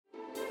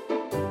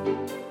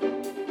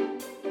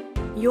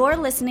You're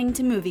listening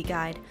to Movie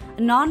Guide,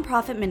 a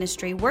non-profit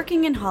ministry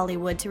working in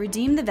Hollywood to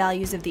redeem the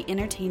values of the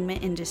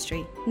entertainment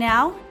industry.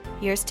 Now,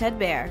 here's Ted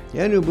Baer.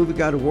 The annual Movie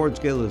Guide Awards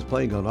Gala is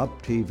playing on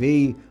Up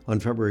TV on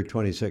February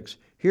 26.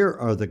 Here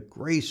are the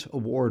Grace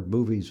Award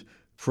movies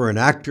for an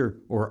actor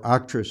or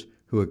actress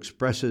who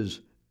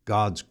expresses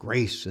God's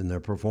grace in their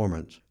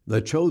performance.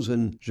 The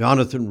Chosen,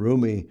 Jonathan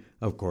Roumie,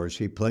 of course,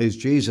 he plays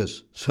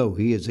Jesus, so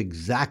he is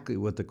exactly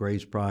what the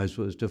Grace Prize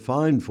was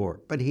defined for,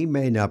 but he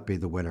may not be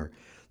the winner.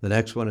 The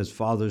next one is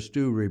Father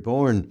Stu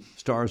Reborn,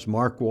 stars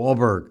Mark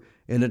Wahlberg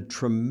in a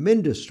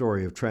tremendous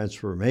story of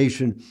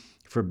transformation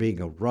from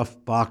being a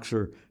rough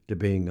boxer to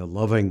being a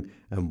loving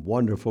and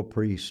wonderful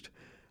priest.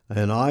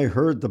 And I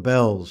Heard the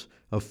Bells,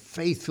 a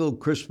faith-filled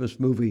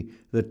Christmas movie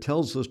that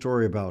tells the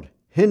story about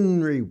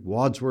Henry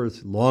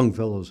Wadsworth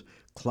Longfellow's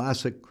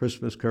classic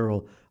Christmas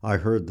carol, I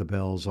Heard the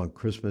Bells on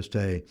Christmas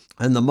Day.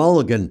 And The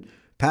Mulligan,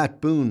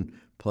 Pat Boone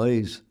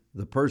plays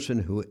the person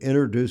who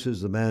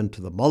introduces the man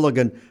to the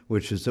mulligan,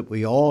 which is that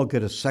we all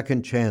get a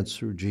second chance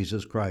through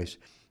Jesus Christ.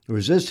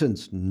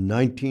 Resistance,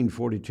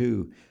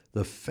 1942,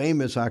 the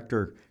famous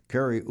actor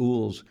Cary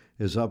Elwes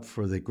is up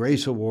for the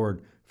Grace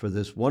Award for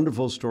this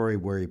wonderful story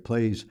where he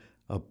plays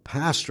a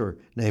pastor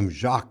named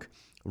Jacques.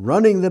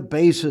 Running the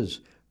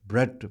Bases,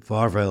 Brett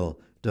Varvel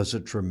does a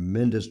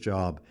tremendous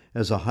job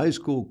as a high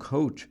school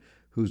coach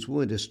who's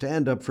willing to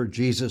stand up for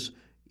Jesus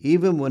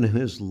even when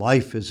his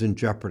life is in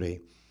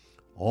jeopardy.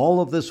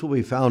 All of this will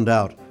be found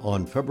out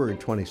on February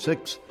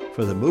 26th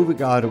for the Movie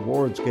Guide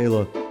Awards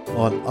Gala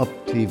on Up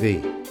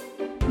TV.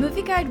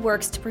 Movie Guide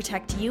works to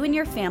protect you and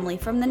your family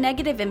from the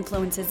negative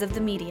influences of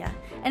the media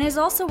and is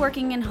also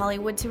working in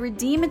Hollywood to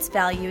redeem its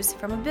values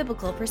from a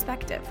biblical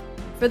perspective.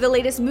 For the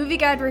latest Movie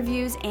Guide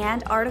reviews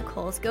and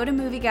articles, go to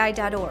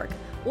movieguide.org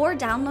or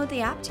download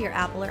the app to your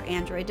Apple or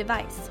Android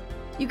device.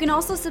 You can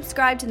also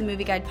subscribe to the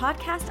Movie Guide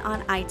podcast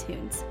on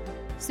iTunes.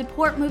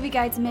 Support Movie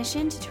Guide's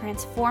mission to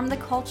transform the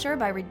culture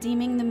by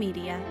redeeming the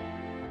media.